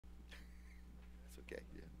Okay.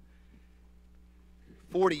 Yeah.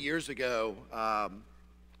 40 years ago,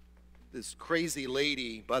 this crazy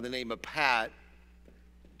lady by the name of Pat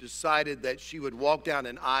decided that she would walk down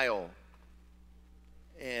an aisle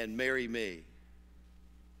and marry me.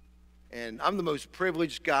 And I'm the most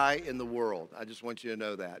privileged guy in the world. I just want you to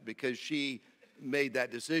know that, because she made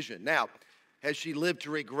that decision. Now, has she lived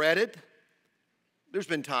to regret it? There's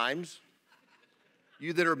been times.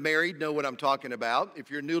 You that are married know what I'm talking about. If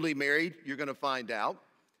you're newly married, you're going to find out.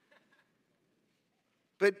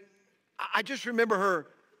 But I just remember her,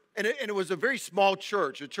 and it was a very small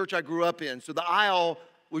church, a church I grew up in, so the aisle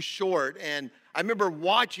was short. And I remember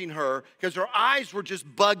watching her because her eyes were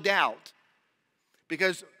just bugged out.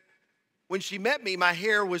 Because when she met me, my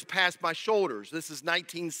hair was past my shoulders. This is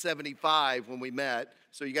 1975 when we met,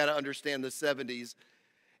 so you got to understand the 70s.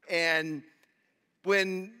 And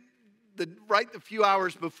when a few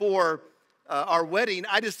hours before our wedding,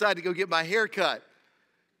 I decided to go get my hair cut,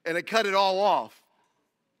 and I cut it all off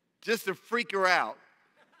just to freak her out.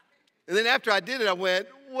 And then after I did it, I went,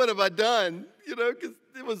 what have I done? You know, because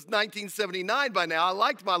it was 1979 by now. I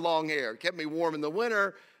liked my long hair. It kept me warm in the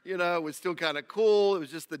winter. You know, it was still kind of cool. It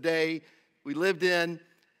was just the day we lived in.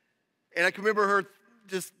 And I can remember her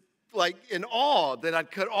just like in awe that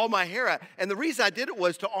I'd cut all my hair out. And the reason I did it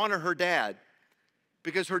was to honor her dad.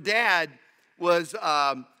 Because her dad was,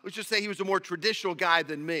 let's just say he was a more traditional guy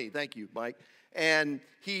than me. Thank you, Mike. And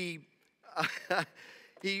he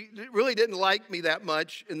really didn't like me that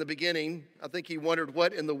much in the beginning. I think he wondered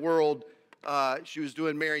what in the world she was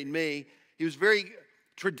doing marrying me. He was very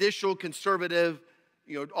traditional, conservative,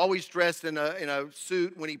 you know, always dressed in a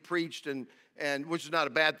suit when he preached, and which is not a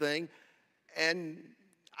bad thing. And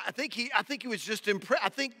I think he was just impressed. I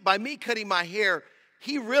think by me cutting my hair,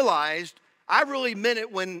 he realized I really meant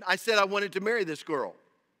it when I said I wanted to marry this girl.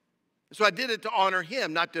 So I did it to honor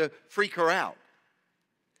him, not to freak her out.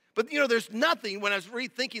 But, you know, there's nothing, when I was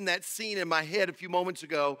rethinking that scene in my head a few moments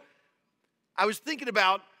ago, I was thinking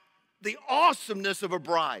about the awesomeness of a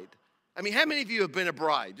bride. I mean, how many of you have been a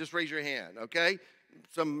bride? Just raise your hand, okay?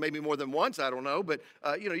 Some maybe more than once, I don't know, but,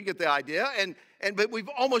 you know, you get the idea. But we've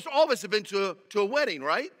almost all of us have been to a wedding,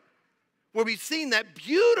 right? Where we've seen that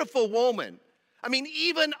beautiful woman. I mean,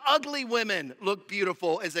 even ugly women look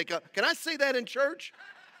beautiful as they come. Can I say that in church?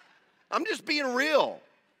 I'm just being real.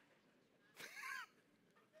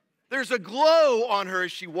 There's a glow on her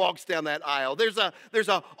as she walks down that aisle. There's a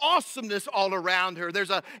awesomeness all around her.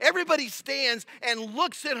 Everybody stands and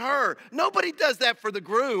looks at her. Nobody does that for the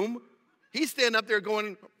groom. He's standing up there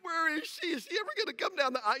going, where is she? Is she ever going to come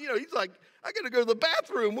down the aisle? You know, he's like, I got to go to the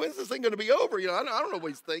bathroom. When's this thing going to be over? You know, I don't know what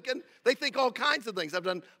he's thinking. They think all kinds of things. I've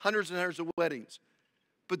done hundreds and hundreds of weddings.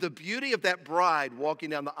 But the beauty of that bride walking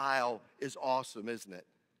down the aisle is awesome, isn't it?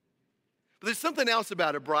 But there's something else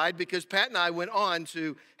about a bride, because Pat and I went on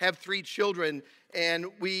to have 3 children, and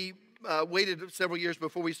we waited several years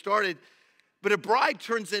before we started. But a bride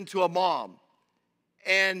turns into a mom.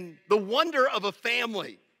 And the wonder of a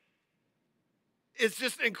family is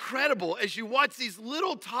just incredible as you watch these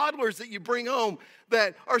little toddlers that you bring home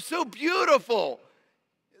that are so beautiful.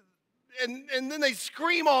 And then they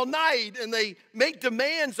scream all night, and they make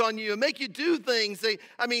demands on you and make you do things.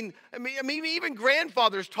 I mean, even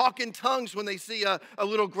grandfathers talk in tongues when they see a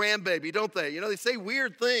little grandbaby, don't they? You know, they say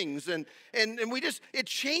weird things, and it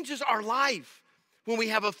changes our life when we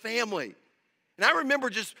have a family. And I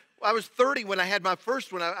remember I was 30 when I had my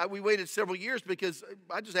first one. We waited several years because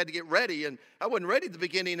I just had to get ready, and I wasn't ready at the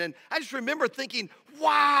beginning. And I just remember thinking,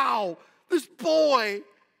 wow, this boy.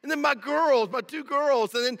 And then my 2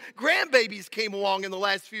 girls, and then grandbabies came along in the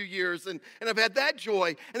last few years, and I've had that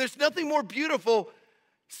joy. And there's nothing more beautiful,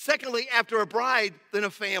 secondly, after a bride than a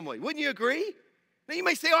family. Wouldn't you agree? Now you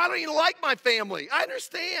may say, oh, I don't even like my family. I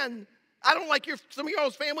understand. I don't like some of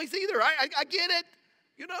y'all's families either. I get it,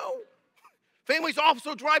 you know. Families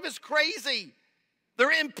also drive us crazy.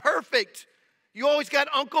 They're imperfect. You always got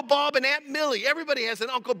Uncle Bob and Aunt Millie. Everybody has an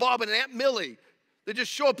Uncle Bob and an Aunt Millie. They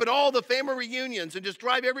just show up at all the family reunions and just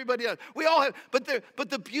drive everybody out. We all have, but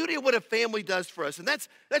the beauty of what a family does for us, and that's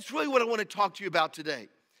really what I want to talk to you about today.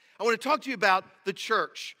 I want to talk to you about the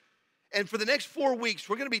church. And for the next 4 weeks,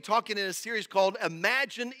 we're going to be talking in a series called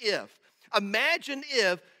Imagine If. Imagine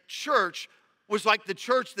if church was like the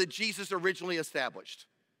church that Jesus originally established.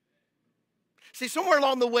 See, somewhere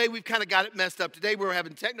along the way, we've kind of got it messed up. Today, we were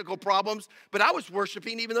having technical problems, but I was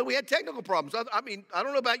worshiping even though we had technical problems. I mean, I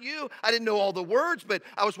don't know about you. I didn't know all the words, but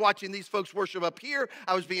I was watching these folks worship up here.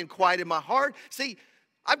 I was being quiet in my heart. See,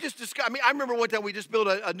 I remember one time we just built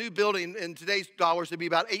a new building. In today's dollars, it'd be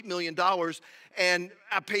about $8 million. And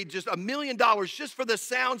I paid just $1 million just for the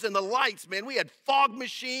sounds and the lights, man. We had fog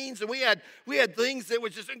machines and we had things that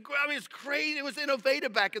was just, it's crazy. It was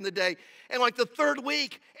innovative back in the day. And like the third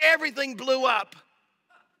week, everything blew up.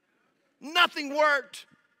 Nothing worked.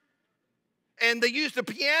 And they used a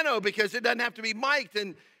piano because it doesn't have to be mic'd.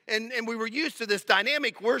 And we were used to this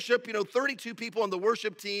dynamic worship, 32 people on the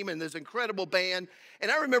worship team and this incredible band. And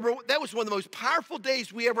I remember that was one of the most powerful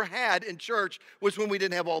days we ever had in church was when we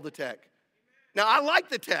didn't have all the tech. Now, I like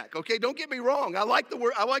the tech, okay? Don't get me wrong. I like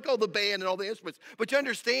all the band and all the instruments. But you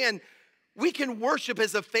understand, we can worship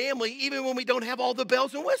as a family even when we don't have all the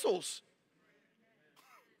bells and whistles.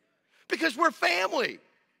 Because we're family.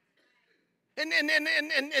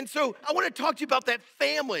 And so I want to talk to you about that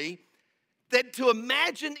family. That to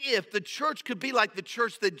imagine if the church could be like the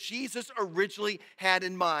church that Jesus originally had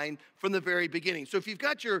in mind from the very beginning. So if you've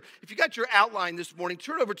got your outline this morning,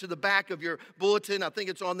 turn over to the back of your bulletin. I think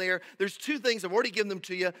it's on there. There's two things. I've already given them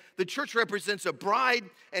to you. The church represents a bride,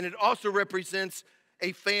 and it also represents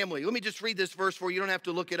a family. Let me just read this verse for you. You don't have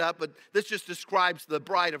to look it up, but this just describes the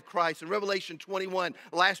bride of Christ. In Revelation 21,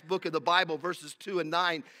 last book of the Bible, verses 2 and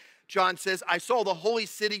 9, John says, I saw the holy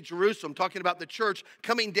city, Jerusalem, talking about the church,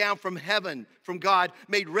 coming down from heaven, from God,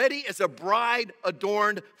 made ready as a bride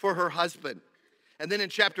adorned for her husband. And then in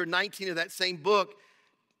chapter 19 of that same book,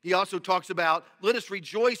 he also talks about, let us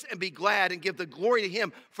rejoice and be glad and give the glory to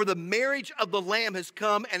him, for the marriage of the Lamb has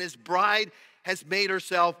come and his bride has made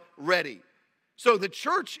herself ready. So the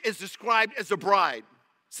church is described as a bride,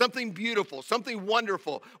 something beautiful, something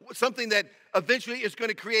wonderful, something that eventually is going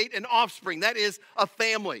to create an offspring. That is a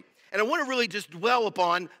family. And I want to really just dwell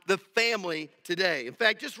upon the family today. In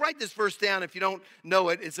fact, just write this verse down if you don't know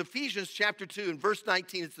it. It's Ephesians chapter 2 and verse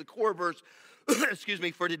 19. It's the core verse,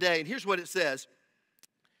 for today. And here's what it says.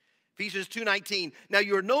 Ephesians 2:19. Now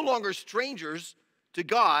you are no longer strangers to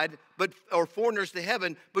God, or foreigners to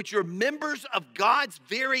heaven, but you're members of God's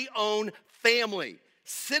very own family,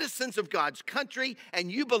 citizens of God's country, and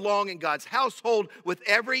you belong in God's household with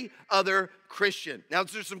every other Christian. Now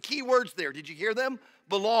there's some key words there. Did you hear them?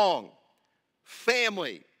 Belong,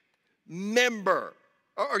 family, member.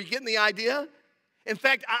 Are you getting the idea? In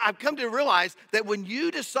fact, I've come to realize that when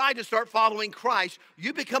you decide to start following Christ,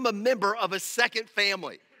 you become a member of a second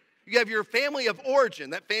family. You have your family of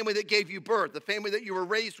origin, that family that gave you birth, the family that you were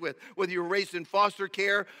raised with, whether you were raised in foster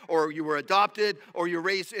care or you were adopted or you're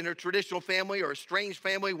raised in a traditional family or a strange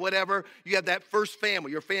family, whatever. You have that first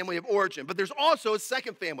family, your family of origin. But there's also a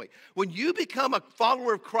second family. When you become a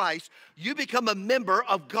follower of Christ, you become a member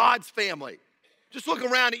of God's family. Just look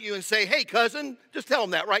around at you and say, hey, cousin, just tell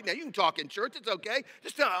them that right now. You can talk in church, it's okay.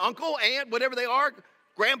 Just tell uncle, aunt, whatever they are,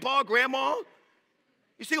 grandpa, grandma.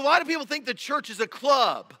 You see, a lot of people think the church is a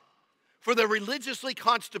club for the religiously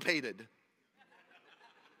constipated.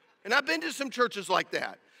 And I've been to some churches like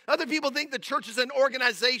that. Other people think the church is an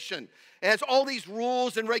organization. It has all these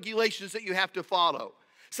rules and regulations that you have to follow.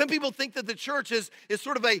 Some people think that the church is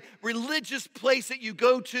sort of a religious place that you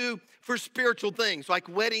go to for spiritual things, like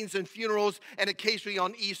weddings and funerals and occasionally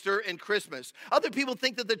on Easter and Christmas. Other people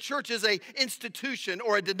think that the church is an institution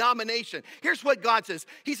or a denomination. Here's what God says.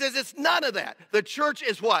 He says it's none of that. The church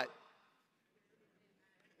is what?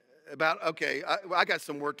 I got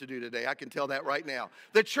some work to do today. I can tell that right now.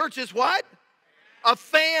 The church is what? A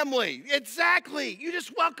family. Exactly. You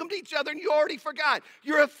just welcomed each other and you already forgot.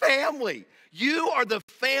 You're a family. You are the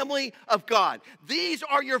family of God. These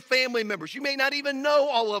are your family members. You may not even know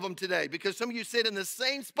all of them today because some of you sit in the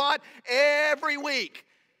same spot every week.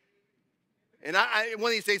 And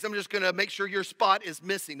one of these days, I'm just going to make sure your spot is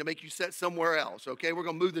missing to make you sit somewhere else, okay? We're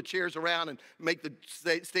going to move the chairs around and make the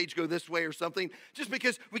stage go this way or something, just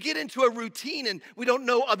because we get into a routine and we don't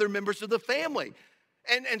know other members of the family.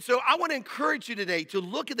 And so I want to encourage you today to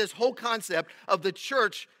look at this whole concept of the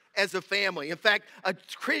church as a family. In fact, a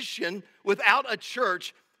Christian without a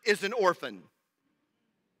church is an orphan.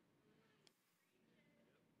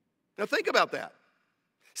 Now think about that.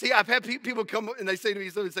 See, I've had people come and they say to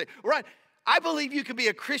me, Ryan, I believe you can be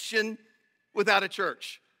a Christian without a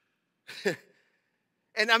church.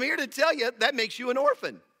 And I'm here to tell you that makes you an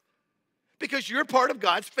orphan. Because you're part of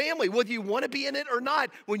God's family, whether you want to be in it or not.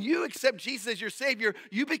 When you accept Jesus as your Savior,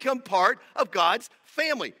 you become part of God's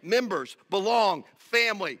family. Members, belong,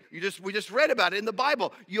 family. We just read about it in the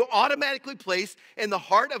Bible. You're automatically placed in the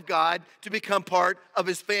heart of God to become part of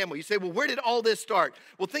His family. You say, well, where did all this start?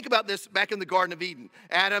 Well, think about this back in the Garden of Eden.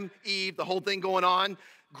 Adam, Eve, the whole thing going on.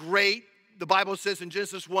 Great. The Bible says in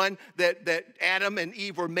Genesis 1 that Adam and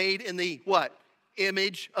Eve were made in the what?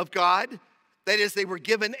 Image of God. That is, they were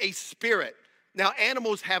given a spirit. Now,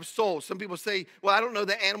 animals have souls. Some people say, well, I don't know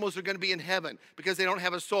that animals are going to be in heaven because they don't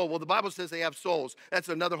have a soul. Well, the Bible says they have souls. That's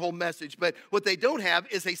another whole message. But what they don't have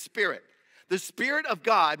is a spirit. The Spirit of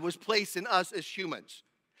God was placed in us as humans.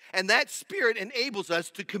 And that Spirit enables us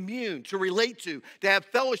to commune, to relate to have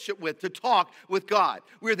fellowship with, to talk with God.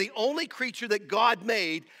 We're the only creature that God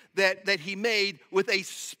made that He made with a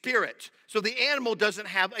spirit. So the animal doesn't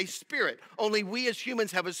have a spirit. Only we as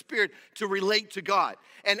humans have a spirit to relate to God.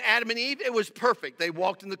 And Adam and Eve, it was perfect. They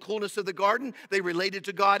walked in the coolness of the garden. They related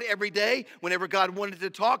to God every day. Whenever God wanted to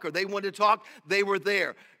talk or they wanted to talk, they were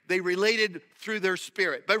there. They related through their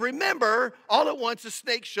spirit. But remember, all at once a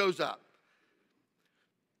snake shows up.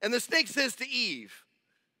 And the snake says to Eve,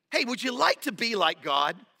 hey, would you like to be like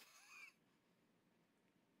God?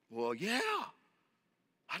 Well, yeah,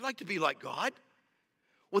 I'd like to be like God.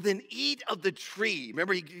 Well, then eat of the tree.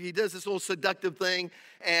 Remember, he does this little seductive thing,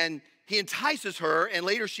 and he entices her, and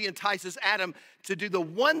later she entices Adam to do the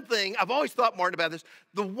one thing. I've always thought, Martin, about this.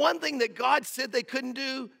 The one thing that God said they couldn't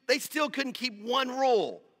do, they still couldn't keep one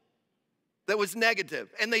rule that was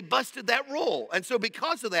negative, and they busted that rule. And so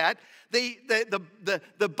because of that,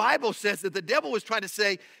 the Bible says that the devil was trying to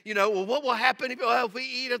say, well, what will happen if we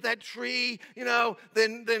eat of that tree,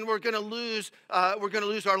 then we're going to lose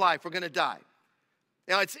our life. We're going to die.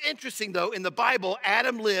 Now, it's interesting, though, in the Bible,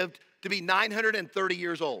 Adam lived to be 930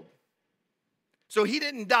 years old. So he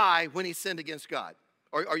didn't die when he sinned against God.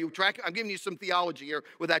 Are you tracking? I'm giving you some theology here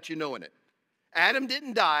without you knowing it. Adam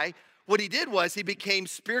didn't die. What he did was he became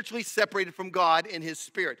spiritually separated from God in his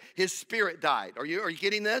spirit. His spirit died. Are you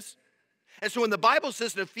getting this? And so when the Bible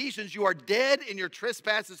says in Ephesians, you are dead in your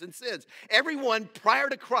trespasses and sins. Everyone prior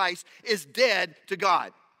to Christ is dead to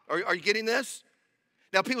God. Are you getting this?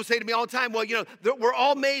 Now, people say to me all the time, well, we're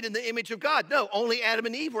all made in the image of God. No, only Adam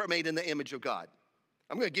and Eve were made in the image of God.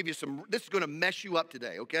 I'm going to give you this is going to mess you up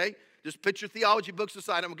today, okay? Just put your theology books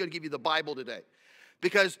aside. I'm going to give you the Bible today.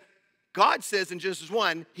 Because God says in Genesis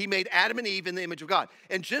 1, he made Adam and Eve in the image of God.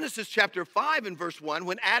 In Genesis chapter 5 and verse 1,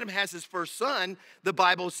 when Adam has his first son, the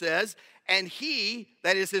Bible says, and he,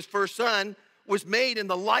 that is his first son, was made in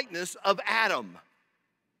the likeness of Adam.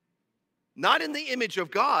 Not in the image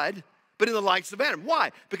of God, but in the likeness of Adam.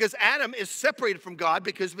 Why? Because Adam is separated from God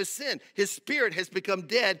because of his sin. His spirit has become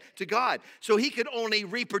dead to God. So he could only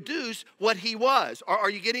reproduce what he was.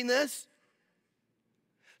 Are you getting this?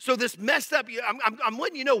 So this messed up, I'm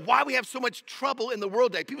letting you know why we have so much trouble in the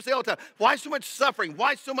world today. People say all the time, why so much suffering?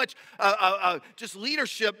 Why so much just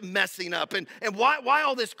leadership messing up? And why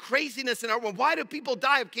all this craziness in our world? Why do people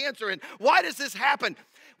die of cancer? And why does this happen?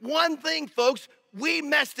 One thing, folks, we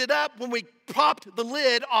messed it up when we popped the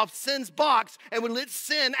lid off sin's box and we let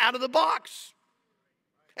sin out of the box.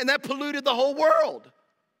 And that polluted the whole world.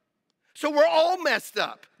 So we're all messed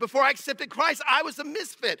up. Before I accepted Christ, I was a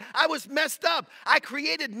misfit. I was messed up. I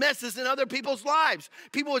created messes in other people's lives.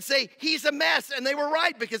 People would say, he's a mess, and they were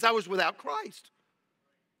right because I was without Christ.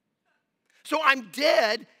 So I'm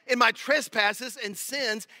dead in my trespasses and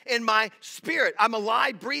sins in my spirit. I'm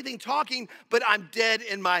alive, breathing, talking, but I'm dead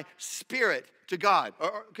in my spirit to God.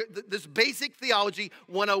 This basic theology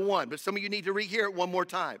 101, but some of you need to rehear it one more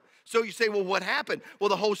time. So you say, well, what happened? Well,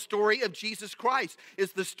 the whole story of Jesus Christ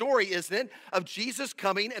is the story, isn't it, of Jesus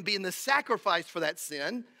coming and being the sacrifice for that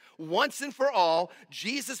sin. Once and for all,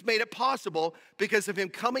 Jesus made it possible because of him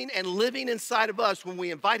coming and living inside of us. When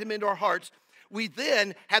we invite him into our hearts, we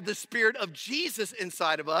then have the Spirit of Jesus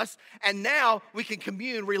inside of us, and now we can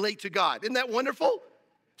commune, relate to God. Isn't that wonderful?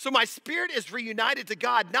 So my spirit is reunited to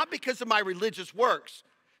God, not because of my religious works.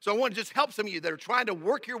 So I want to just help some of you that are trying to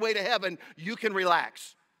work your way to heaven. You can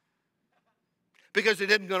relax because it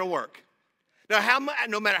isn't going to work. Now,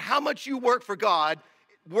 no matter how much you work for God,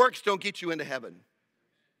 works don't get you into heaven.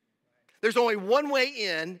 There's only one way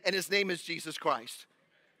in, and his name is Jesus Christ.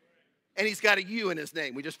 And he's got a U in his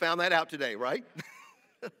name. We just found that out today, right?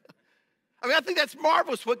 I think that's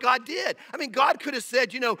marvelous what God did. God could have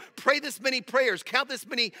said, pray this many prayers, count this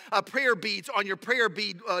many prayer beads on your prayer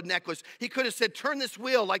bead necklace. He could have said, turn this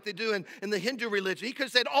wheel like they do in the Hindu religion. He could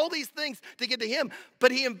have said all these things to get to him.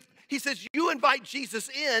 But he says, you invite Jesus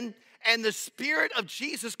in, and the Spirit of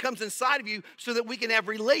Jesus comes inside of you so that we can have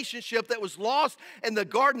relationship that was lost in the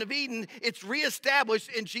Garden of Eden. It's reestablished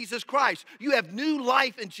in Jesus Christ. You have new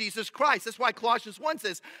life in Jesus Christ. That's why Colossians 1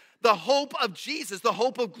 says, the hope of Jesus, the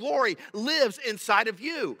hope of glory lives inside of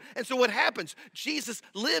you. And so what happens? Jesus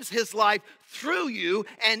lives his life through you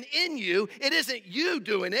and in you. It isn't you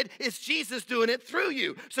doing it. It's Jesus doing it through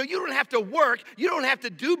you. So you don't have to work. You don't have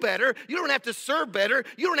to do better. You don't have to serve better.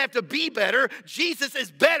 You don't have to be better. Jesus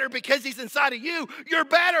is better because he's inside of you. You're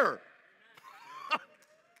better.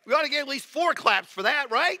 We ought to get at least 4 claps for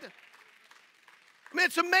that, right? I mean,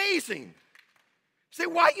 it's amazing. You say,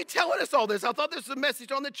 why are you telling us all this? I thought this was a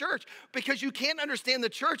message on the church. Because you can't understand the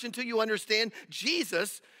church until you understand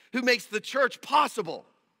Jesus, who makes the church possible.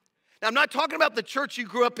 Now, I'm not talking about the church you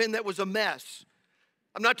grew up in that was a mess.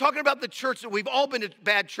 I'm not talking about the church that we've all been at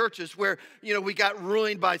bad churches where, we got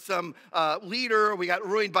ruined by some leader, or we got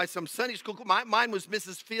ruined by some Sunday school. Mine was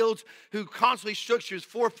Mrs. Fields, who constantly shook. She was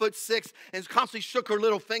 4'6", and constantly shook her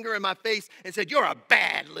little finger in my face and said, "You're a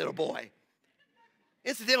bad little boy."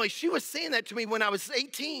 Incidentally, she was saying that to me when I was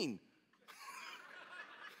 18.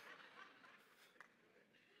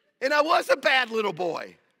 And I was a bad little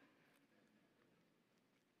boy.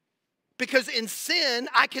 Because in sin,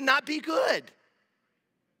 I cannot be good.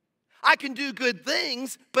 I can do good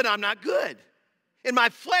things, but I'm not good. In my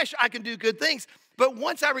flesh, I can do good things. But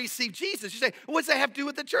once I receive Jesus, you say, what does that have to do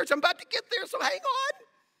with the church? I'm about to get there, so hang on.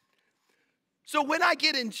 So when I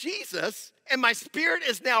get in Jesus and my spirit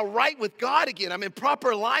is now right with God again, I'm in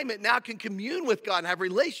proper alignment, now I can commune with God and have a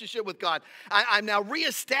relationship with God. I'm now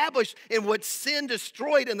reestablished in what sin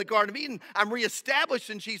destroyed in the Garden of Eden. I'm reestablished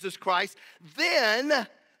in Jesus Christ.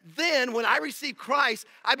 Then when I receive Christ,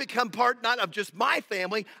 I become part not of just my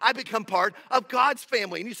family, I become part of God's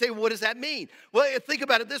family. And you say, well, what does that mean? Well, think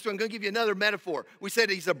about it this way. I'm going to give you another metaphor. We said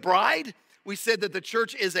he's a bride. We said that the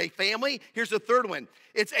church is a family. Here's a third one.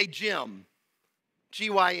 It's a gym.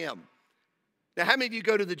 G-Y-M. Now, how many of you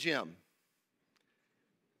go to the gym?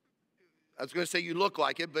 I was going to say you look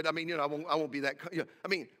like it, but I mean, I won't be that. I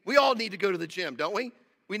mean, we all need to go to the gym, don't we?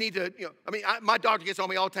 We need to, my doctor gets on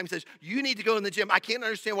me all the time and says, you need to go in the gym. I can't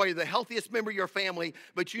understand why you're the healthiest member of your family,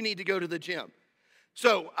 but you need to go to the gym.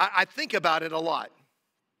 So I think about it a lot.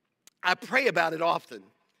 I pray about it often.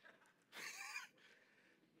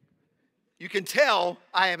 You can tell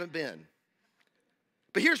I haven't been.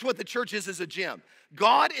 But here's what the church is as a gym.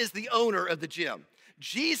 God is the owner of the gym.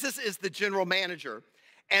 Jesus is the general manager.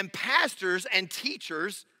 And pastors and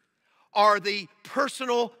teachers are the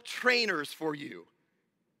personal trainers for you.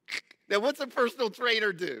 Now, what's a personal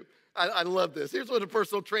trainer do? I love this. Here's what a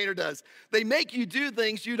personal trainer does. They make you do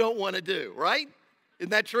things you don't want to do, right?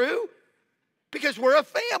 Isn't that true? Because we're a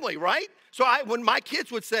family, right? So when my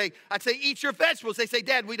kids would say, I'd say, eat your vegetables. They say,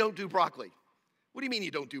 Dad, we don't do broccoli. What do you mean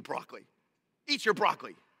you don't do broccoli? Eat your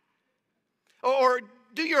broccoli. Or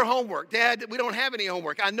do your homework. Dad, we don't have any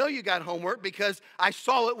homework. I know you got homework because I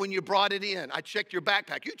saw it when you brought it in. I checked your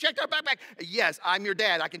backpack. You checked our backpack? Yes, I'm your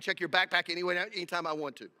dad. I can check your backpack anytime I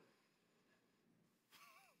want to.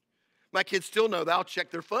 My kids still know that I'll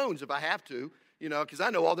check their phones if I have to, because I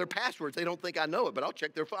know all their passwords. They don't think I know it, but I'll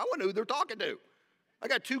check their phone. I want to know who they're talking to. I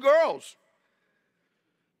got 2 girls.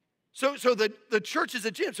 So the church is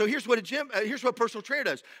a gym. So here's what a personal trainer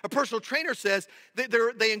does. A personal trainer says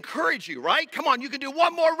they encourage you, right? Come on, you can do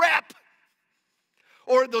one more rep.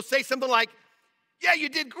 Or they'll say something like, yeah, you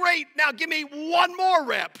did great. Now give me one more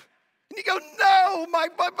rep. And you go, no, my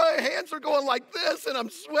hands are going like this, and I'm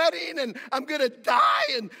sweating, and I'm going to die,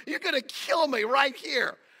 and you're going to kill me right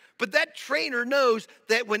here. But that trainer knows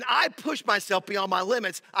that when I push myself beyond my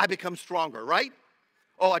limits, I become stronger, right?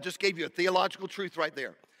 Oh, I just gave you a theological truth right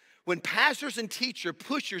there. When pastors and teachers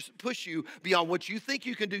push you beyond what you think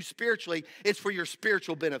you can do spiritually, it's for your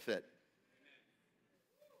spiritual benefit.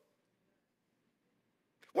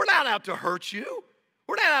 We're not out to hurt you.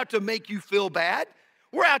 We're not out to make you feel bad.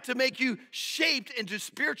 We're out to make you shaped into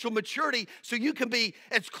spiritual maturity so you can be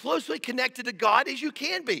as closely connected to God as you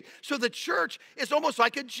can be. So the church is almost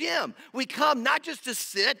like a gym. We come not just to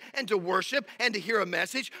sit and to worship and to hear a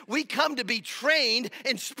message. We come to be trained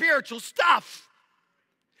in spiritual stuff.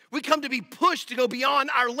 We come to be pushed to go beyond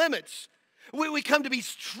our limits. We come to be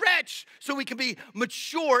stretched so we can be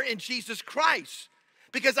mature in Jesus Christ.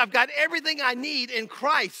 Because I've got everything I need in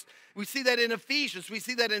Christ. We see that in Ephesians. We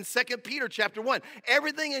see that in 2 Peter chapter 1.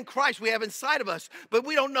 Everything in Christ we have inside of us, but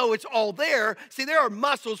we don't know it's all there. See, there are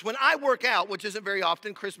muscles. When I work out, which isn't very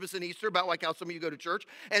often, Christmas and Easter, about like how some of you go to church.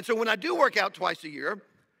 And so when I do work out twice a year,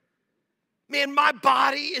 man, my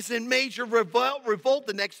body is in major revolt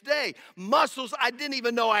the next day. Muscles I didn't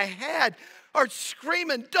even know I had are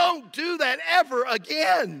screaming, don't do that ever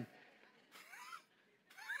again.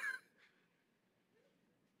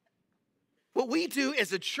 What we do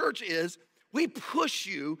as a church is we push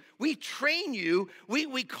you, we train you,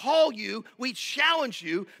 we call you, we challenge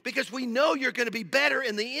you because we know you're going to be better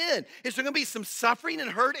in the end. Is there going to be some suffering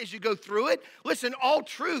and hurt as you go through it? Listen, all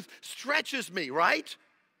truth stretches me, right?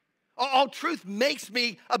 All truth makes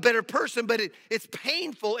me a better person, but it's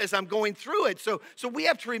painful as I'm going through it. So we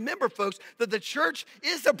have to remember, folks, that the church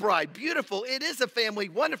is a bride, beautiful. It is a family,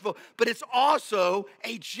 wonderful, but it's also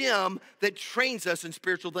a gym that trains us in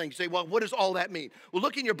spiritual things. You say, well, what does all that mean? Well,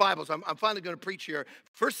 look in your Bibles. I'm finally going to preach here.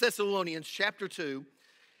 1 Thessalonians chapter 2,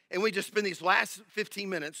 and we just spend these last 15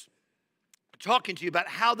 minutes talking to you about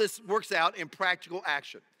how this works out in practical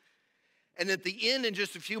action. And at the end, in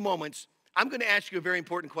just a few moments, I'm going to ask you a very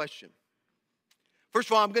important question. First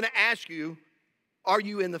of all, I'm going to ask you, are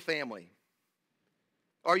you in the family?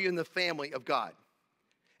 Are you in the family of God?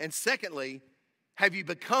 And secondly, have you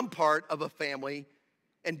become part of a family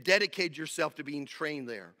and dedicated yourself to being trained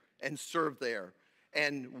there and served there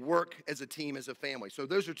and work as a team, as a family? So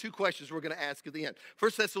those are two questions we're going to ask at the end.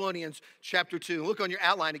 1 Thessalonians chapter 2. Look on your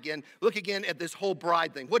outline again. Look again at this whole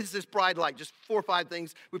bride thing. What is this bride like? Just 4 or 5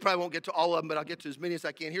 things. We probably won't get to all of them, but I'll get to as many as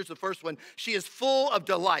I can. Here's the first one. She is full of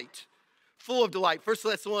delight. Full of delight. 1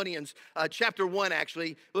 Thessalonians chapter 1,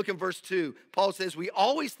 actually. Look in verse 2. Paul says, we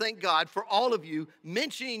always thank God for all of you,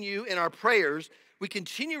 mentioning you in our prayers. We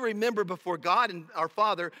continue to remember before God and our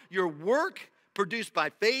Father your work produced by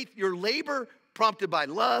faith, your labor prompted by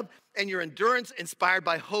love, and your endurance inspired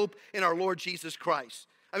by hope in our Lord Jesus Christ.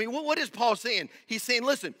 I mean, what is Paul saying? He's saying,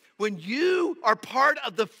 listen, when you are part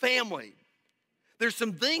of the family, there's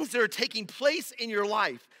some things that are taking place in your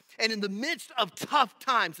life. And in the midst of tough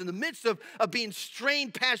times, in the midst of being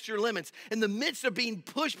strained past your limits, in the midst of being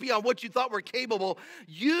pushed beyond what you thought were capable,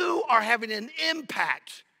 you are having an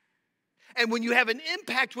impact. And when you have an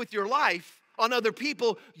impact with your life on other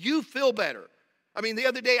people, you feel better. I mean, the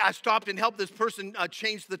other day I stopped and helped this person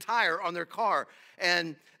change the tire on their car,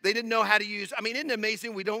 and they didn't know how to use. I mean, isn't it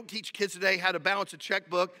amazing? We don't teach kids today how to balance a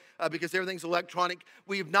checkbook because everything's electronic.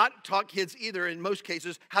 We have not taught kids either, in most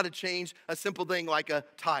cases, how to change a simple thing like a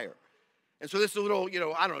tire. And so this is a little,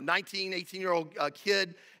 19, 18-year-old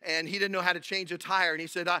kid, and he didn't know how to change a tire. And he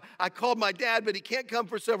said, I called my dad, but he can't come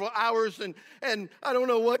for several hours, and I don't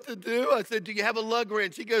know what to do. I said, do you have a lug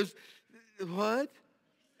wrench? He goes, what?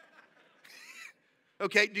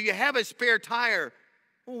 Okay, do you have a spare tire?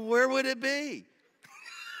 Well, where would it be?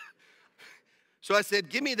 So I said,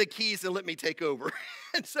 give me the keys and let me take over.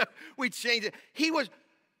 And so we changed it. He was,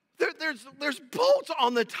 there's bolts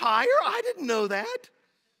on the tire? I didn't know that.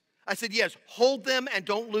 I said, yes, hold them and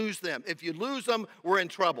don't lose them. If you lose them, we're in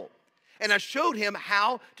trouble. And I showed him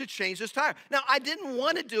how to change this tire. Now, I didn't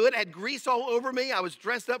want to do it. I had grease all over me. I was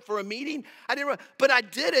dressed up for a meeting. But I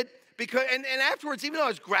did it. Because, and afterwards, even though I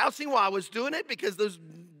was grousing while I was doing it, because those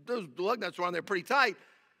lug nuts were on there pretty tight,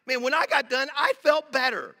 man, when I got done, I felt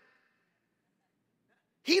better.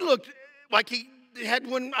 He looked like he had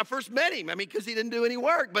when I first met him. I mean, because he didn't do any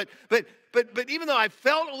work. But even though I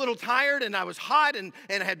felt a little tired and I was hot and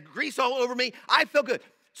I had grease all over me, I felt good.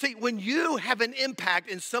 See, when you have an impact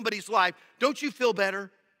in somebody's life, don't you feel better?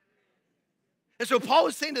 And so Paul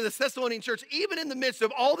was saying to the Thessalonian church, even in the midst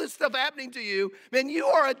of all this stuff happening to you, man, you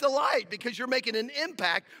are a delight because you're making an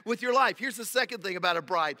impact with your life. Here's the second thing about a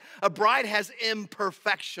bride. A bride has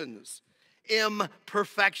imperfections.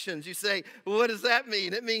 Imperfections. You say, well, what does that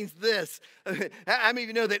mean? It means this. How many of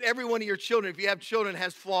you know that every one of your children, if you have children,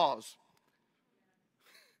 has flaws?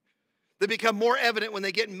 They become more evident when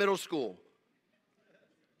they get in middle school.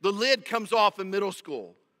 The lid comes off in middle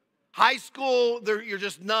school. High school, you're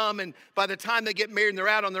just numb, and by the time they get married and they're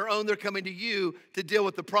out on their own, they're coming to you to deal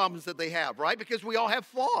with the problems that they have, right? Because we all have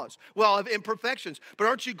flaws. We all have imperfections. But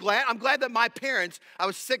aren't you glad? I'm glad that my parents, I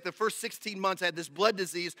was sick the first 16 months. I had this blood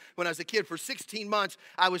disease when I was a kid. For 16 months,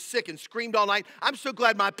 I was sick and screamed all night. I'm so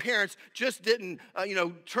glad my parents just didn't,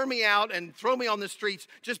 turn me out and throw me on the streets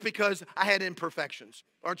just because I had imperfections.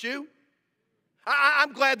 Aren't you?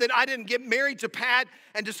 I'm glad that I didn't get married to Pat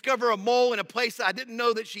and discover a mole in a place I didn't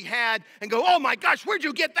know that she had and go, oh my gosh, where'd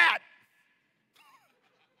you get that?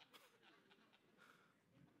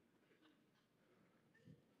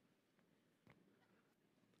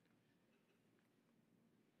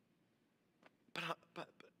 But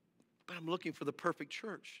I'm looking for the perfect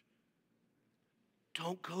church.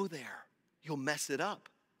 Don't go there. You'll mess it up.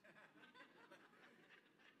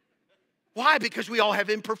 Why? Because we all have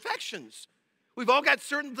imperfections. We've all got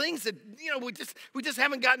certain things that, we just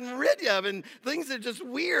haven't gotten rid of, and things that are just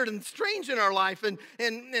weird and strange in our life. And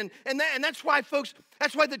that's why, folks,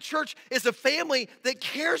 that's why the church is a family that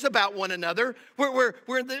cares about one another. Where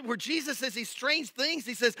Jesus says these strange things,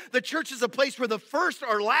 he says the church is a place where the first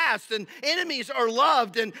are last, and enemies are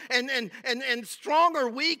loved, and strong or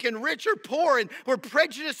weak, and rich or poor, and where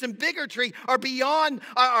prejudice and bigotry are beyond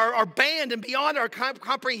our banned and beyond our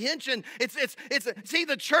comprehension. See,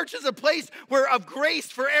 the church is a place where of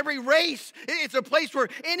grace for every race. It's a place where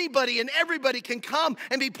anybody and everybody can come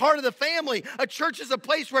and be part of the family. A church is a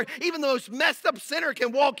place where even the most messed up sinner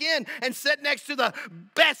can walk in and sit next to the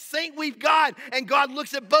best saint we've got, and God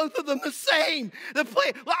looks at both of them the same.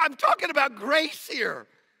 I'm talking about grace here.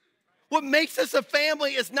 What makes us a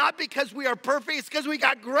family is not because we are perfect, it's because we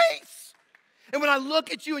got grace. And when I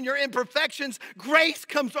look at you and your imperfections, grace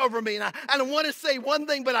comes over me. And I don't want to say one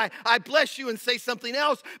thing, but I bless you and say something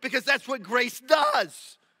else, because that's what grace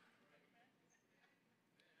does.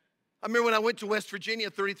 I remember when I went to West Virginia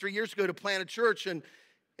 33 years ago to plant a church, and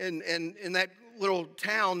in that little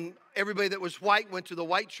town, everybody that was white went to the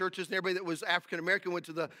white churches, and everybody that was African American went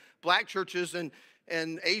to the black churches, and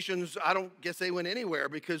Asians, I don't guess they went anywhere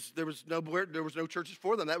because there was no churches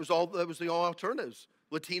for them. That was the only alternatives.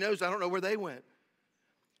 Latinos, I don't know where they went.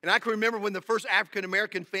 And I can remember when the first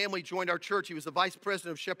African-American family joined our church. He was the vice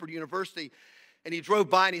president of Shepherd University, and he drove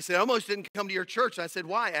by and he said, "I almost didn't come to your church." And I said,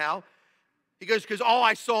 "Why, Al?" He goes, "Because all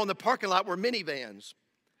I saw in the parking lot were minivans."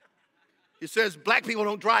 He says, "Black people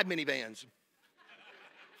don't drive minivans."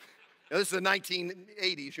 Now, this is the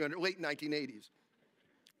 1980s, late 1980s.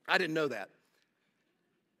 I didn't know that.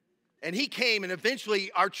 And he came, and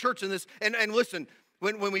eventually our church in this, and listen,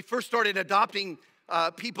 when we first started adopting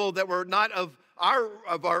people that were not of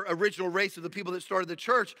our original race, of the people that started the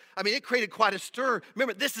church, I mean, it created quite a stir.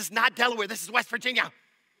 Remember, this is not Delaware, this is West Virginia.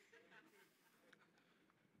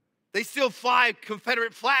 They still fly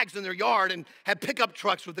Confederate flags in their yard and have pickup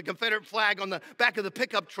trucks with the Confederate flag on the back of the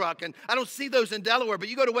pickup truck. And I don't see those in Delaware, but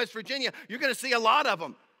you go to West Virginia, you're going to see a lot of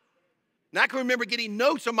them. And I can remember getting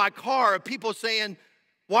notes on my car of people saying,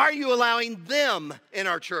 "Why are you allowing them in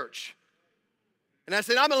our church?" And I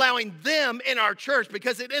said, "I'm allowing them in our church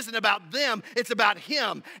because it isn't about them, it's about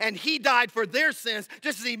him. And he died for their sins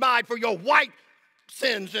just as he died for your white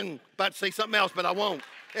sins." And about to say something else, but I won't.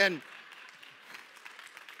 And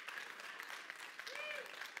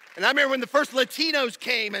I remember when the first Latinos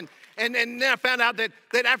came, and then I found out that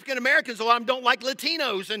African Americans, a lot of them don't like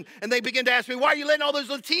Latinos. And they began to ask me, "Why are you letting all those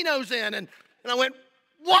Latinos in?" And I went,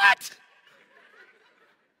 "What?"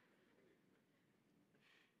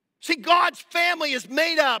 See, God's family is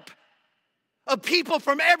made up of people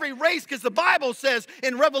from every race, because the Bible says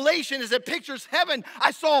in Revelation, as it pictures heaven,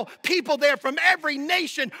 I saw people there from every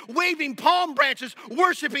nation waving palm branches,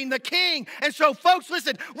 worshiping the King. And so, folks,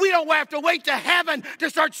 listen, we don't have to wait to heaven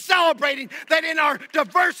to start celebrating that in our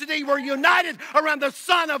diversity we're united around the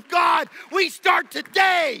Son of God. We start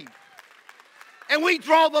today. And we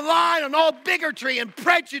draw the line on all bigotry and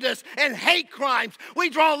prejudice and hate crimes. We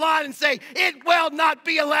draw a line and say, it will not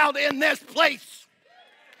be allowed in this place.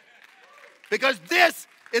 Because this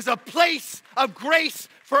is a place of grace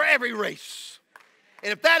for every race.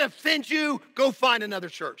 And if that offends you, go find another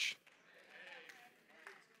church.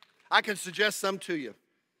 I can suggest some to you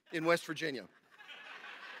in West Virginia.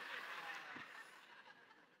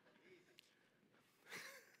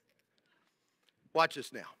 Watch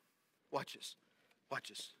this now. Watch this. Watch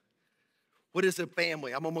this. What is a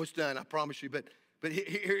family? I'm almost done, I promise you. But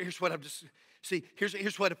here's what I'm just, see,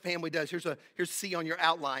 here's what a family does. Here's C on your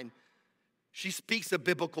outline. She speaks a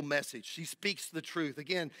biblical message. She speaks the truth.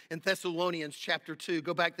 Again, in Thessalonians chapter 2,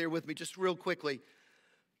 go back there with me just real quickly.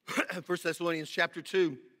 1 Thessalonians chapter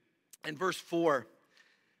 2 and verse 4.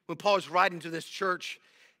 When Paul is writing to this church,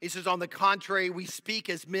 he says, "On the contrary, we speak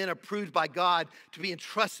as men approved by God to be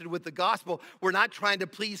entrusted with the gospel." We're not trying to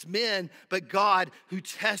please men, but God who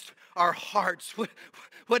tests our hearts.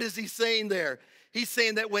 What is he saying there? He's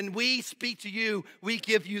saying that when we speak to you, we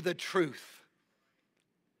give you the truth.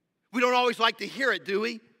 We don't always like to hear it, do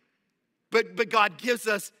we? But God gives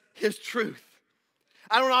us his truth.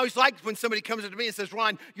 I don't always like when somebody comes up to me and says,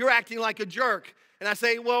 "Ron, you're acting like a jerk." And I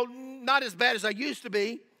say, "Well, not as bad as I used to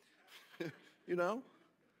be." You know?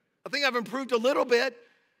 I think I've improved a little bit,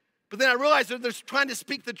 but then I realized that they're trying to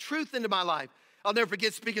speak the truth into my life. I'll never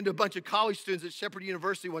forget speaking to a bunch of college students at Shepherd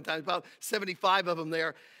University one time, about 75 of them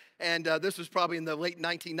there, and this was probably in the late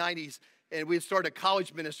 1990s, and we had started a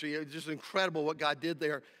college ministry. It was just incredible what God did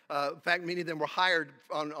there. In fact, many of them were hired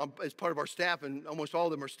as part of our staff, and almost all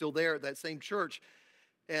of them are still there at that same church.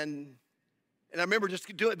 And I remember they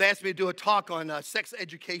asked me to do a talk on sex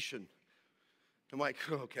education. I'm like,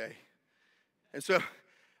 okay. And so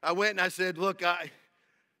I went and I said, "Look,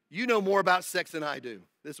 you know more about sex than I do."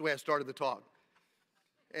 This is the way I started the talk.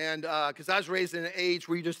 And because I was raised in an age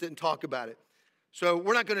where you just didn't talk about it. So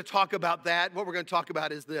we're not going to talk about that. What we're going to talk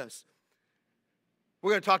about is this.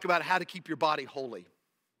 We're going to talk about how to keep your body holy.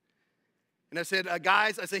 And I said,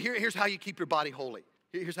 guys, here's how you keep your body holy.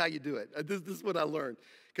 Here's how you do it. This is what I learned.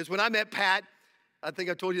 Because when I met Pat, I think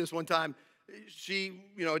I told you this one time, she,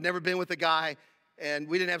 had never been with a guy, and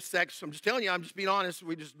we didn't have sex. I'm just telling you, I'm just being honest.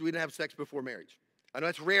 We didn't have sex before marriage. I know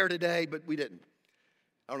it's rare today, but we didn't.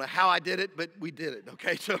 I don't know how I did it, but we did it,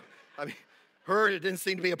 okay? So, it didn't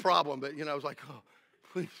seem to be a problem, but, I was like, oh,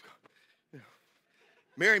 please,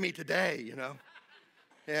 marry me today,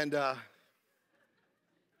 And, come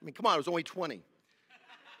on, I was only 20.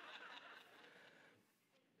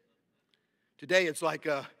 Today, it's like,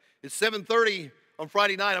 it's 7:30 on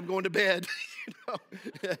Friday night, I'm going to bed.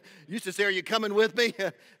 Used to say, are you coming with me?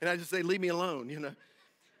 And I just say, leave me alone,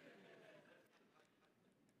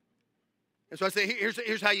 And so I say,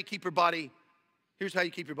 here's how you keep your body,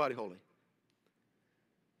 holy.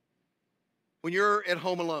 When you're at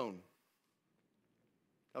home alone,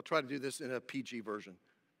 I'll try to do this in a PG version,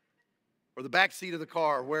 or the back seat of the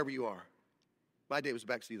car, or wherever you are. My day was the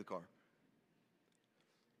back seat of the car.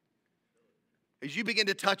 As you begin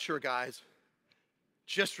to touch her, guys,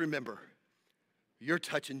 just remember, you're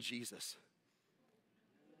touching Jesus.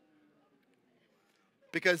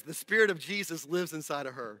 Because the Spirit of Jesus lives inside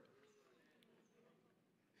of her.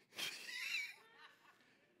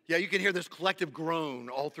 Yeah, you can hear this collective groan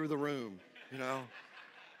all through the room,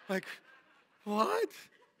 Like, what?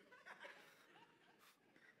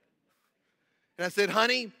 And I said,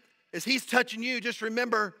 honey, as he's touching you, just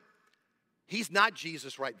remember, he's not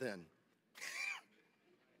Jesus right then.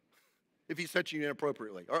 If he's touching you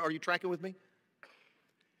inappropriately. Are you tracking with me?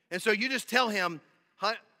 And so you just tell him,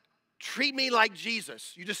 treat me like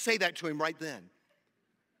Jesus. You just say that to him right then.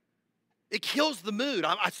 It kills the mood.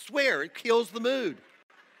 I swear, it kills the mood.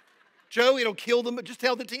 Joe, it'll kill the mood. Just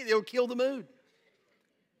tell the team, it'll kill the mood.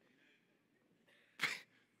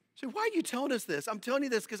 So why are you telling us this? I'm telling you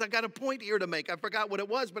this because I got a point here to make. I forgot what it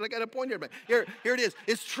was, but I got a point here to make. Here it is.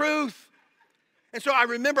 It's truth. And so I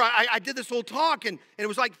remember I did this whole talk, and it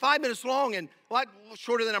was like 5 minutes long, and a lot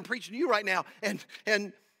shorter than I'm preaching to you right now. And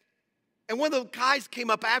one of the guys came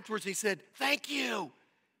up afterwards, and he said, thank you.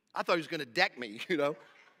 I thought he was going to deck me,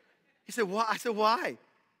 He said, why? I said, why?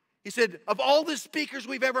 He said, of all the speakers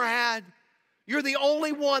we've ever had, you're the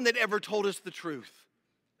only one that ever told us the truth.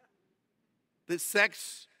 That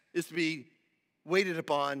sex is to be waited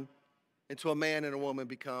upon until a man and a woman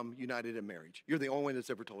become united in marriage. You're the only one that's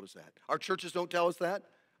ever told us that. Our churches don't tell us that.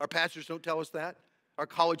 Our pastors don't tell us that. Our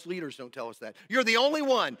college leaders don't tell us that. You're the only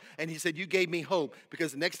one. And he said, you gave me hope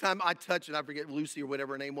because the next time I touch, and I forget Lucy or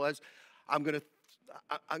whatever her name was, I'm going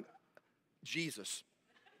to, Jesus.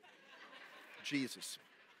 Jesus.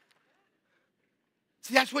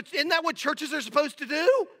 See, isn't that what churches are supposed to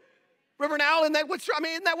do? Reverend Al, isn't that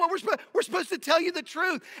what we're supposed to tell you the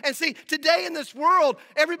truth? And see, today in this world,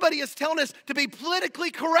 everybody is telling us to be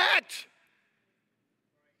politically correct.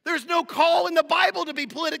 There's no call in the Bible to be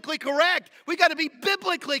politically correct. We got to be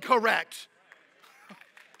biblically correct.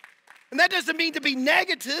 And that doesn't mean to be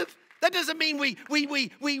negative. That doesn't mean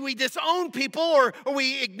we disown people or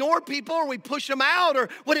we ignore people or we push them out. Or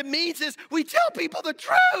what it means is we tell people the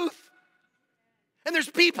truth. And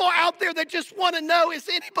there's people out there that just want to know, is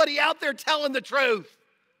anybody out there telling the truth?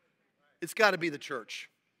 It's got to be the church.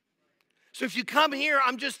 So if you come here,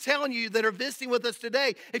 I'm just telling you that are visiting with us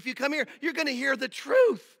today, if you come here, you're going to hear the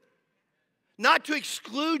truth. Not to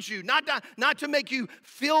exclude you, not to make you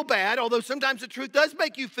feel bad, although sometimes the truth does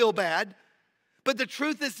make you feel bad. But the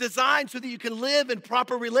truth is designed so that you can live in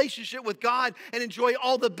proper relationship with God and enjoy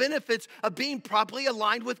all the benefits of being properly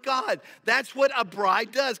aligned with God. That's what a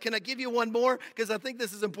bride does. Can I give you one more? Because I think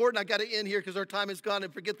this is important. I got to end here because our time is gone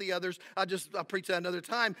and forget the others. I'll preach that another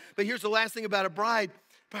time. But here's the last thing about a bride.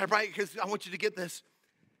 Because I want you to get this.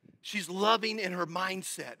 She's loving in her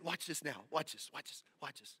mindset. Watch this now. Watch this.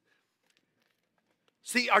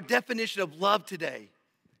 See, our definition of love today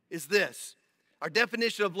is this. Our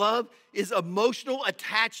definition of love is emotional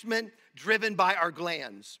attachment driven by our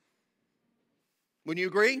glands. Wouldn't you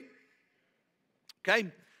agree? Okay.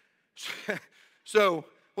 So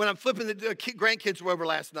when I'm flipping, the grandkids were over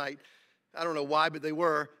last night. I don't know why, but they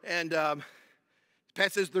were. And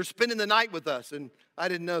Pat says they're spending the night with us, and I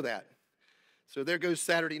didn't know that. So there goes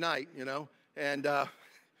Saturday night, and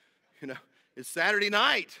it's Saturday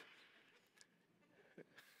night.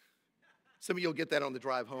 Some of you will get that on the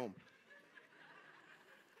drive home.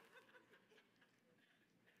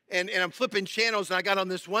 And I'm flipping channels, and I got on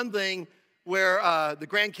this one thing where the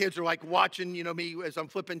grandkids are like watching, me as I'm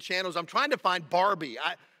flipping channels. I'm trying to find Barbie.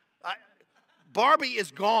 Barbie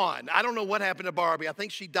is gone. I don't know what happened to Barbie. I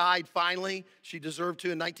think she died finally. She deserved to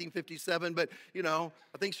in 1957, but,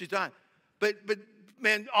 I think she's died. But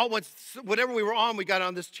man, whatever we were on, we got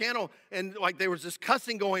on this channel, and like there was this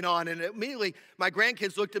cussing going on, and immediately my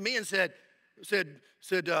grandkids looked at me and said,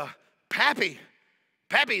 Pappy,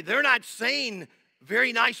 Pappy, they're not saying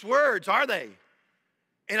very nice words, are they?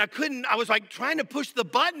 And I was like trying to push the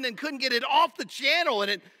button and couldn't get it off the channel.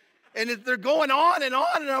 And they're going on. And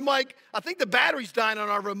I'm like, I think the battery's dying on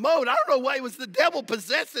our remote. I don't know why. It was the devil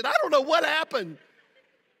possessed it. I don't know what happened.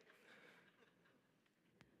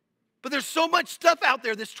 But there's so much stuff out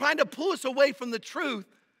there that's trying to pull us away from the truth.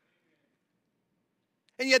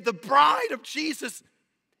 And yet the bride of Jesus,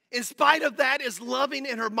 in spite of that, is loving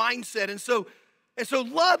in her mindset. And so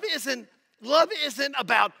love isn't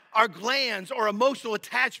about our glands or emotional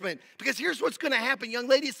attachment. Because here's what's going to happen. Young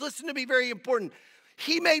ladies, listen to me, very important.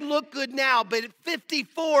 He may look good now, but at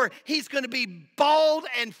 54, he's going to be bald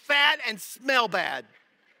and fat and smell bad.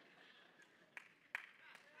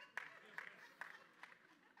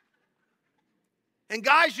 And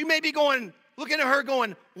guys, you may be looking at her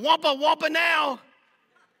going, wampa, wampa now.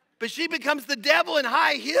 But she becomes the devil in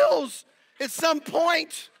high heels at some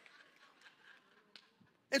point.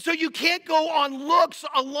 And so you can't go on looks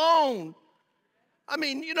alone. I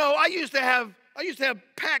mean, I used to have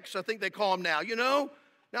pecs, I think they call them now, Now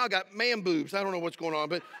I got man boobs. I don't know what's going on,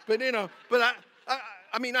 but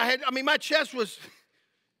my chest was,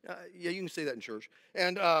 yeah, you can say that in church.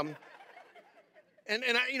 My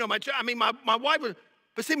wife was,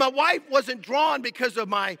 but see, my wife wasn't drawn because of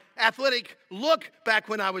my athletic look back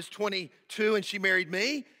when I was 22 and she married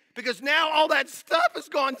me, because now all that stuff has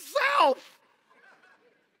gone south.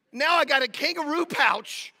 Now I got a kangaroo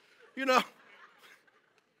pouch,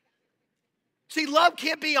 See, love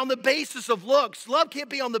can't be on the basis of looks. Love can't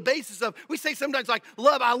be on the basis of, we say sometimes like,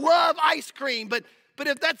 I love ice cream, but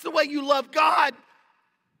if that's the way you love God,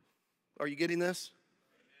 are you getting this?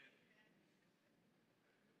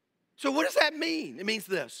 So what does that mean? It means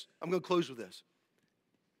this. I'm going to close with this.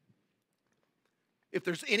 If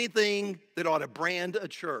there's anything that ought to brand a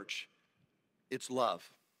church, it's love.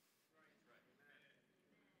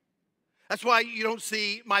 That's why you don't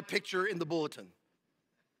see my picture in the bulletin,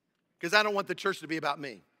 because I don't want the church to be about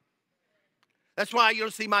me. That's why you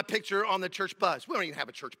don't see my picture on the church bus. We don't even have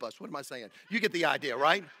a church bus. What am I saying? You get the idea,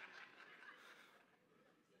 right?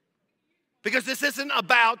 Because this isn't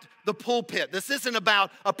about the pulpit. This isn't about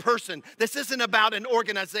a person. This isn't about an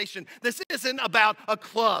organization. This isn't about a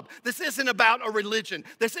club. This isn't about a religion.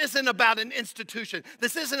 This isn't about an institution.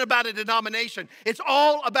 This isn't about a denomination. It's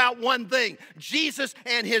all about one thing: Jesus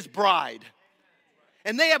and his bride.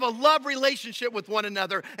 And they have a love relationship with one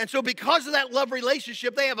another. And so because of that love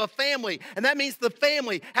relationship, they have a family. And that means the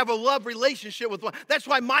family have a love relationship with one. That's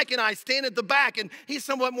why Mike and I stand at the back. And he's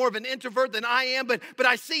somewhat more of an introvert than I am. But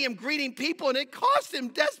I see him greeting people. And it costs him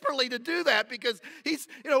desperately to do that, because he's,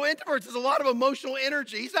 introverts is a lot of emotional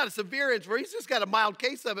energy. He's not a severe introvert. He's just got a mild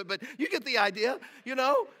case of it. But you get the idea,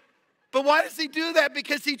 But why does he do that?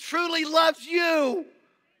 Because he truly loves you.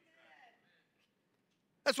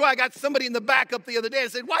 That's why I got somebody in the back up the other day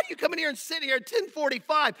and said, why are you coming here and sitting here at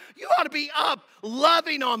 10:45? You ought to be up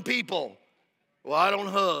loving on people. Well, I don't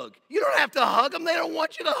hug. You don't have to hug them. They don't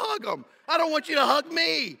want you to hug them. I don't want you to hug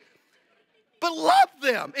me. But love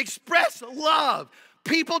them. Express love.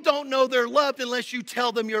 People don't know they're loved unless you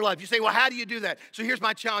tell them you're loved. You say, well, how do you do that? So here's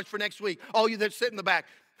my challenge for next week. All you that sit in the back,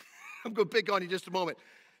 I'm going to pick on you just a moment.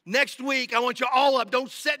 Next week, I want you all up. Don't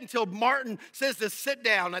sit until Martin says to sit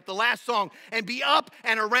down at the last song, and be up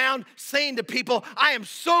and around saying to people, I am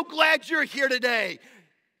so glad you're here today.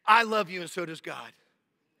 I love you, and so does God.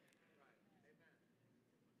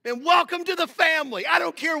 And welcome to the family. I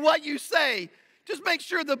don't care what you say. Just make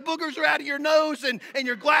sure the boogers are out of your nose and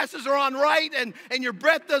your glasses are on right and your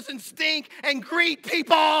breath doesn't stink, and greet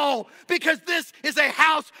people, because this is a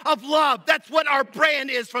house of love. That's what our brand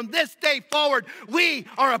is from this day forward. We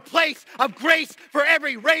are a place of grace for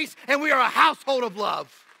every race, and we are a household of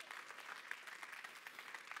love.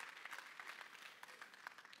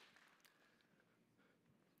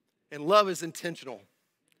 And love is intentional.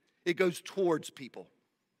 It goes towards people.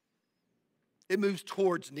 It moves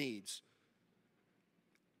towards needs.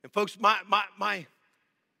 And folks, my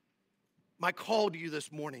call to you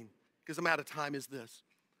this morning, because I'm out of time, is this.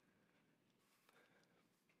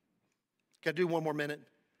 Can I do one more minute?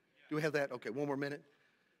 Do we have that? Okay, one more minute.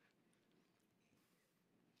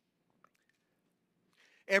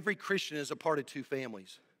 Every Christian is a part of two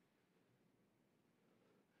families.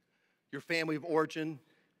 Your family of origin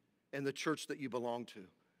and the church that you belong to.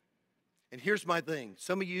 And here's my thing.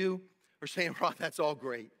 Some of you are saying, Ron, that's all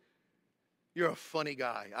great. You're a funny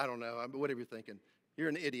guy. I don't know. Whatever you're thinking. You're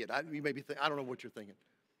an idiot. You may be I don't know what you're thinking.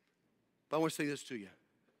 But I want to say this to you.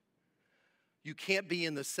 You can't be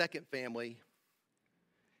in the second family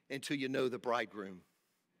until you know the bridegroom.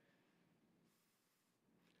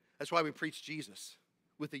 That's why we preach Jesus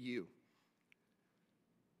with a U.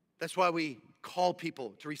 That's why we call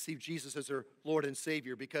people to receive Jesus as their Lord and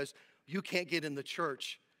Savior, because you can't get in the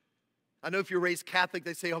church. I know if you're raised Catholic,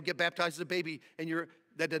 they say, oh, get baptized as a baby, and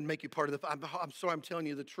that doesn't make you part of the, I'm sorry, I'm telling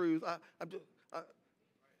you the truth.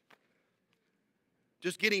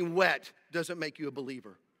 Just getting wet doesn't make you a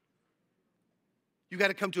believer. You got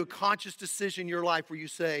to come to a conscious decision in your life where you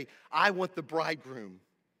say, I want the bridegroom.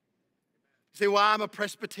 You say, well, I'm a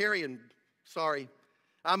Presbyterian. Sorry.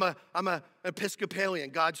 I'm a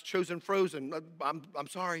Episcopalian. God's chosen frozen. I'm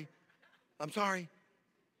sorry. I'm sorry.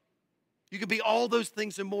 You can be all those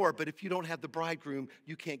things and more, but if you don't have the bridegroom,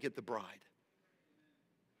 you can't get the bride.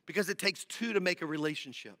 Because it takes two to make a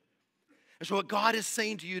relationship. And so what God is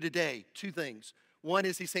saying to you today, two things. One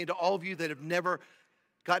is he's saying to all of you that have never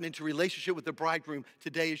gotten into a relationship with the bridegroom,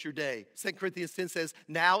 today is your day. 2 Corinthians 10 says,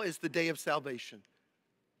 now is the day of salvation.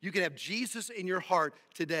 You can have Jesus in your heart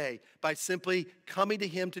today by simply coming to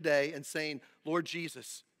him today and saying, Lord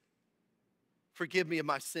Jesus, forgive me of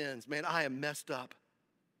my sins. Man, I am messed up.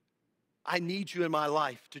 I need you in my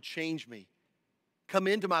life to change me. Come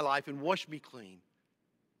into my life and wash me clean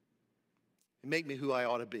and make me who I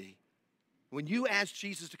ought to be. When you ask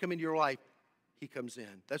Jesus to come into your life, he comes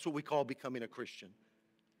in. That's what we call becoming a Christian.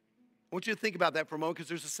 I want you to think about that for a moment, because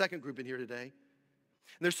there's a second group in here today.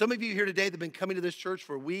 And there's some of you here today that have been coming to this church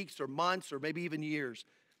for weeks or months or maybe even years,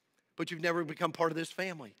 but you've never become part of this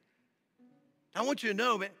family. I want you to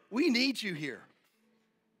know, man, we need you here.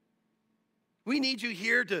 We need you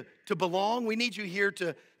here to belong. We need you here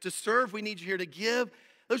to serve. We need you here to give.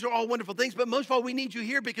 Those are all wonderful things, but most of all, we need you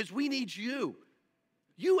here because we need you.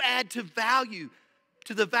 You add to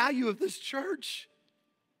the value of this church.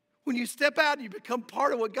 When you step out and you become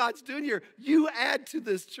part of what God's doing here, you add to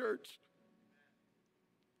this church.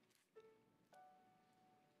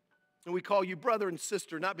 And we call you brother and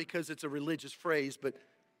sister, not because it's a religious phrase, but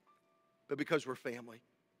because we're family.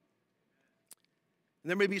 And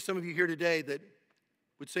there may be some of you here today that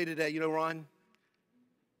would say today, you know, Ron,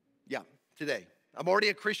 yeah, today, I'm already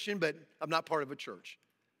a Christian, but I'm not part of a church.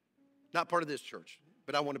 Not part of this church,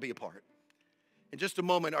 but I want to be a part. In just a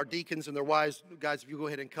moment, our deacons and their wives, guys, if you go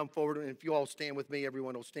ahead and come forward, and if you all stand with me,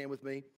 everyone will stand with me.